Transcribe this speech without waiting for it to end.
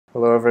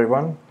Hello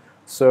everyone.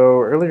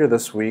 So earlier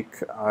this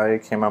week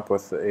I came up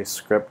with a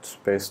script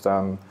based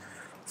on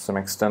some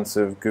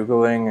extensive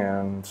Googling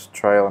and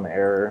trial and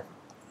error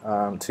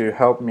to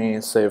help me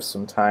save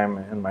some time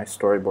in my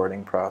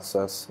storyboarding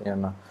process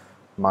in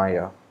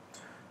Maya.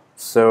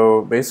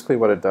 So basically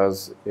what it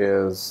does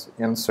is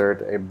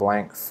insert a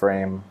blank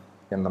frame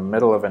in the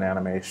middle of an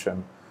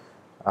animation.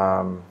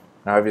 Now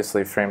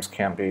obviously frames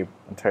can't be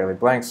entirely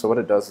blank, so what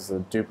it does is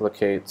it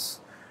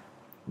duplicates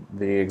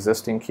the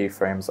existing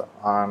keyframes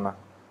on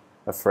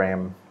a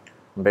frame.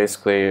 And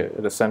basically,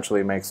 it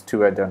essentially makes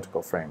two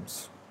identical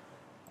frames.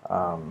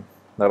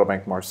 That'll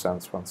make more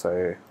sense once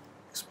I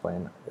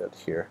explain it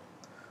here.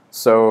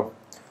 So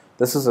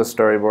this is a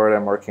storyboard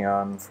I'm working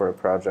on for a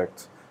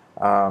project.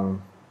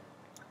 And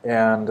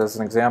as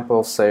an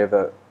example, say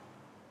that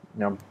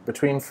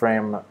between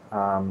frame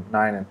 9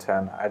 and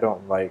 10, I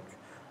don't like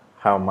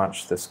how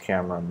much this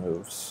camera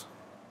moves.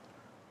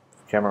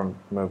 The camera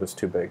move is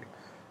too big.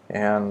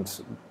 And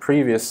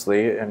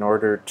previously, in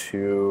order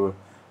to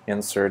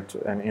insert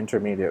an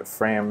intermediate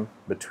frame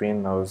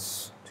between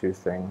those two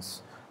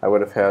things, I would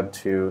have had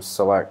to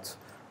select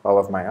all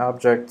of my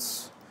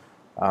objects,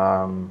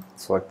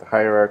 select the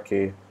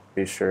hierarchy,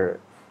 be sure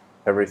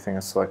everything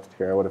is selected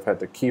here. I would have had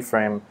to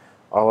keyframe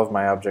all of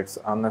my objects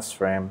on this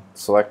frame,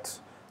 select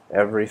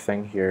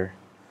everything here,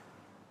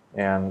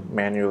 and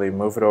manually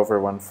move it over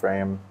one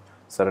frame,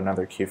 set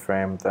another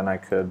keyframe. Then I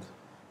could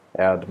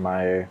add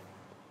my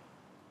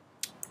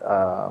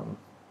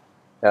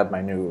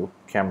new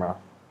camera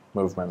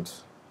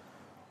movement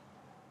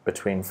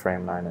between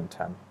frame 9 and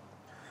 10.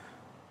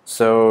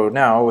 So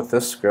now with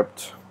this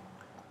script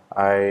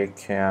I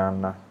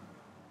can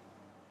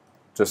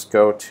just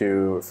go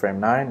to frame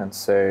 9 and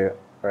say,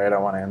 alright, I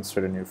want to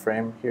insert a new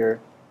frame here.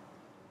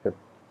 Hit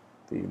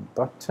the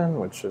button,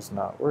 which is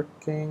not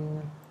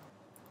working.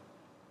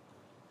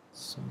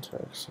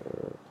 Syntax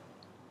error.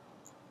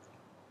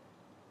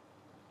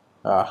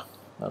 Ah,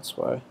 that's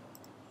why.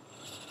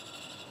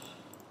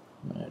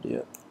 I'm an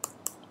idiot.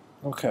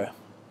 Okay.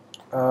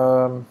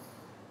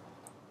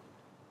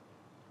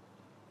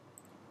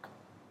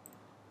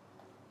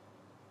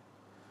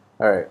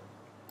 Alright.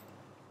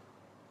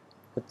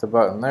 Hit the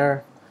button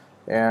there,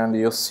 and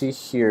you'll see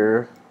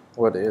here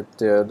what it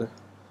did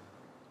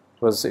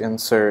was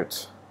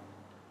it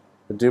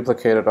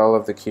duplicated all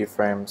of the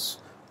keyframes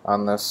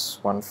on this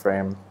one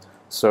frame.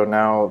 So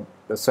now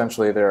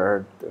essentially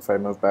if I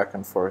move back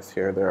and forth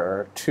here, there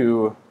are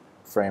two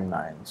frame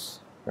 9s.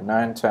 For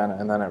 9, 10,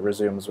 and then it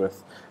resumes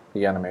with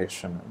the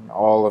animation. And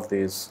all of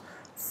these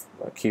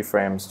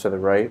keyframes to the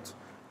right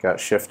got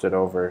shifted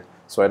over,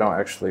 so I don't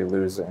actually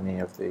lose any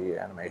of the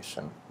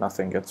animation.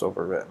 Nothing gets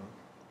overwritten.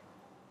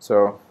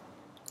 So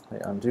I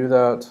undo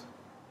that.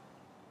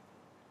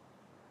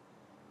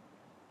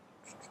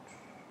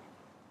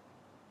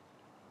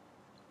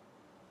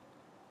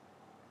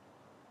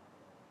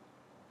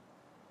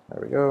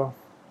 There we go.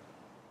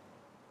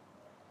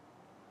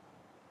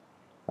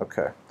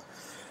 Okay.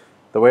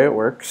 The way it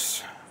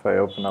works, if I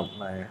open up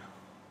my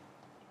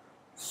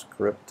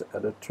script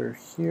editor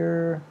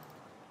here,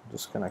 I'm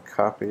just going to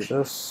copy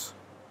this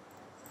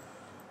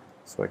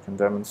so I can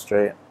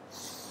demonstrate.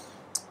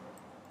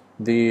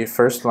 The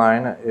first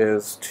line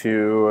is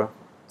to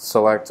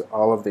select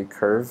all of the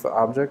curve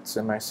objects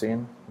in my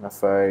scene. And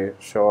if I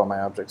show all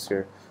my objects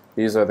here,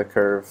 these are the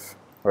curve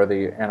or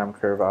the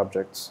animCurve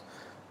objects.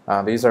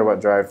 These are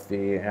what drive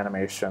the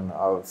animation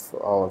of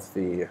all of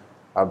the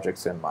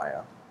objects in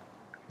Maya.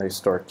 They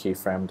store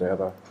keyframe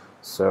data.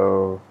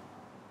 So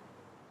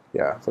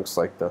yeah, it looks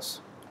like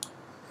this.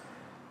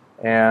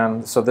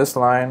 And so this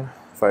line,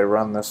 if I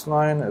run this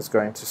line, is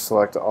going to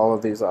select all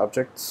of these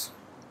objects.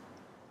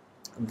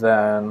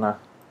 Then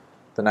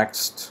the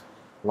next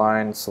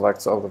line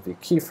selects all of the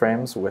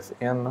keyframes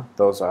within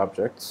those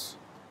objects.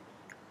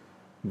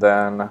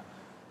 Then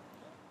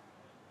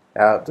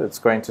it's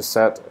going to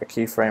set a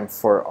keyframe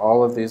for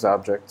all of these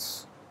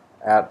objects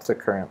at the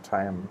current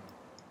time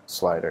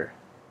slider.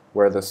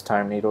 Where this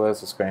time needle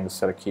is, it's going to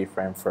set a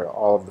keyframe for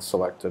all of the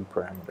selected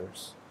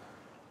parameters.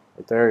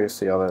 Right there, you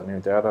see all that new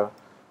data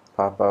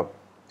pop up.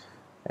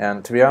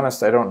 And to be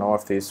honest, I don't know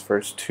if these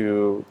first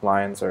two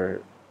lines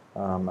are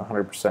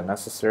 100%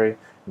 necessary.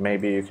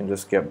 Maybe you can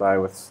just get by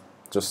with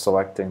just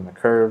selecting the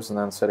curves and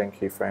then setting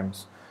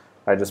keyframes.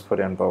 I just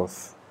put in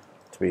both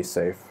to be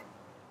safe.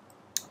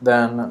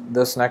 Then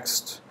this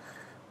next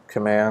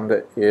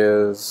command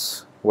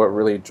is what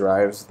really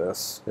drives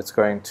this. It's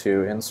going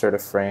to insert a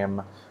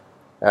frame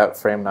at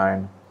frame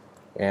 9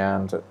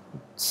 and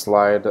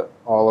slide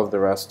all of the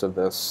rest of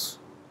this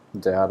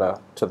data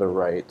to the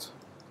right,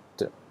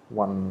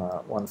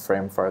 one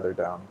frame farther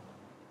down.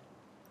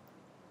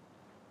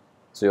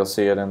 So you'll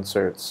see it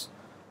inserts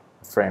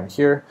a frame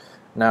here.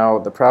 Now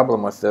the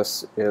problem with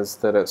this is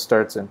that it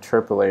starts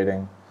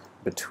interpolating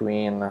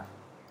between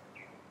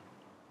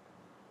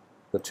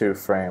the two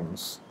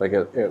frames. Like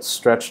it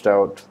stretched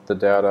out the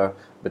data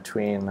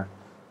between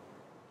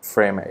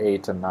frame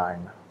 8 and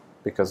 9,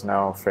 because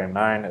now frame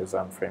 9 is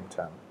on frame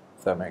 10,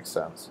 if that makes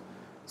sense.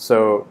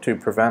 So to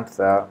prevent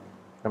that,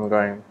 I'm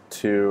going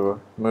to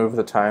move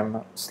the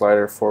time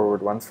slider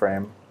forward 1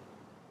 frame,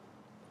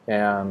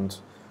 and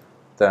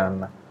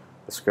then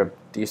the script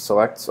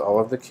deselects all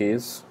of the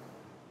keys,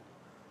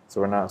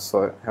 so we're not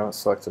haven't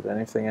selected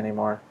anything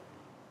anymore.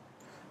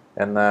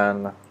 And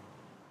then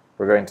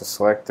we're going to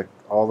select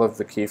all of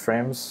the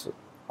keyframes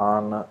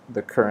on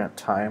the current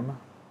time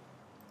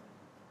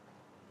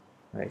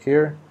right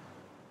here.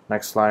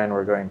 Next line,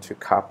 we're going to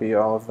copy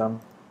all of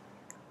them.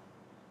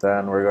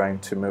 Then we're going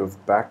to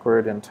move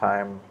backward in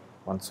time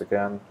once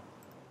again.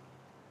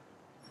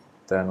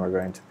 Then we're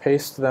going to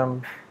paste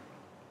them.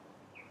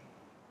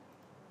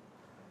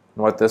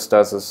 And what this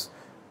does is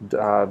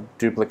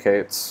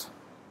duplicates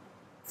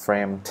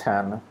frame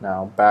 10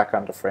 now back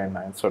onto frame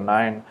 9. So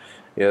 9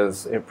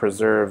 is, it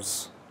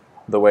preserves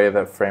the way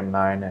that frame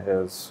 9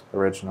 is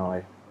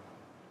originally.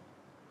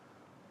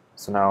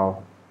 So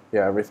now,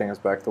 yeah, everything is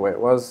back the way it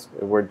was.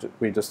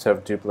 We just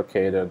have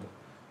duplicated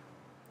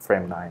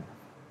frame 9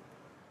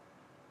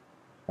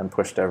 and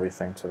pushed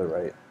everything to the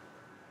right.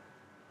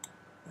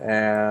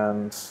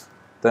 And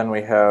then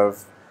we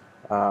have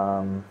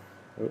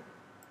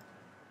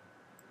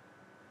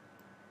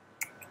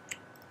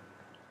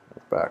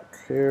back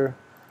here.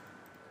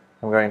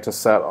 I'm going to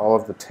set all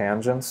of the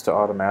tangents to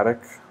automatic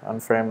on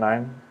frame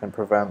 9, and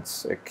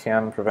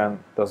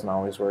doesn't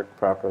always work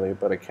properly,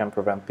 but it can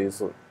prevent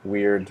these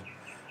weird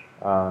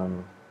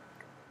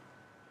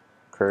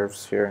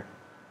curves here.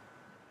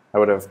 I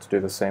would have to do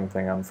the same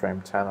thing on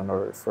frame 10 in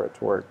order for it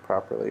to work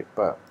properly,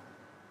 but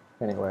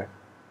anyway,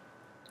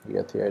 you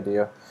get the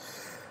idea.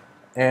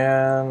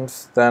 And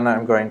then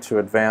I'm going to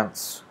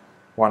advance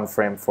 1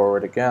 frame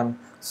forward again,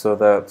 so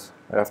that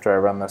after I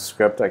run this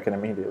script I can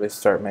immediately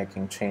start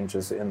making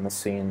changes in the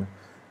scene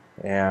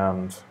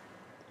and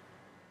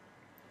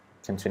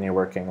continue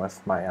working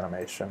with my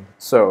animation.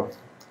 So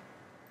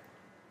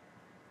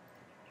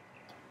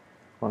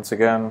once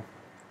again,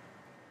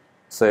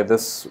 say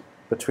this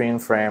between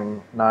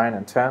frame 9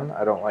 and 10,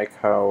 I don't like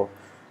how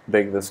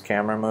big this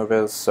camera move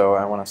is, so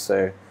I want to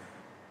say,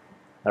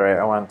 alright,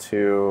 I want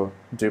to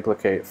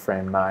duplicate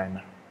frame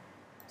 9.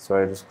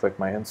 So I just click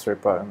my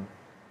insert button,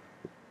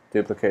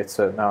 duplicates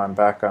it. Now I'm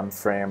back on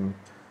frame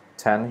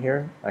 10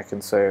 here. I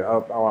can say,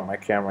 oh, I want my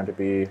camera to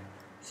be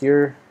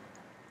here,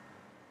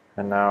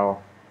 and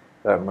now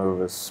that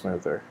move is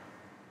smoother.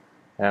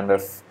 And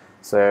if,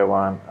 say, I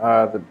want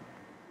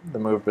the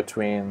move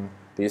between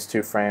these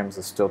 2 frames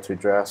is still too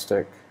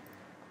drastic,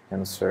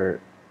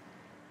 insert,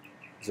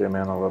 zoom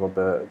in a little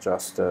bit,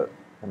 adjust it,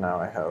 and now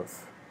I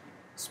have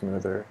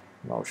smoother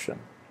motion.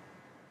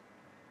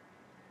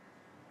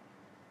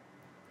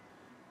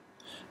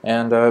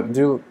 And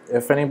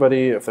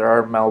if there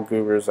are MEL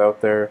gurus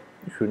out there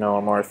who know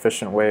a more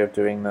efficient way of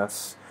doing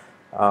this,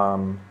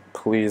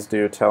 please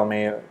do tell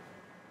me.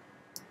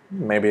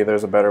 Maybe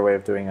there's a better way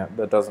of doing it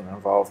that doesn't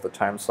involve the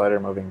time slider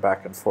moving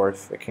back and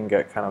forth. It can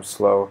get kind of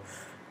slow,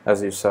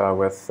 as you saw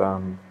with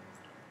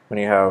when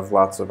you have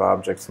lots of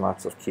objects and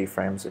lots of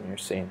keyframes in your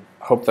scene.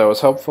 Hope that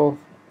was helpful,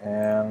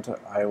 and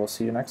I will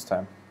see you next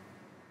time.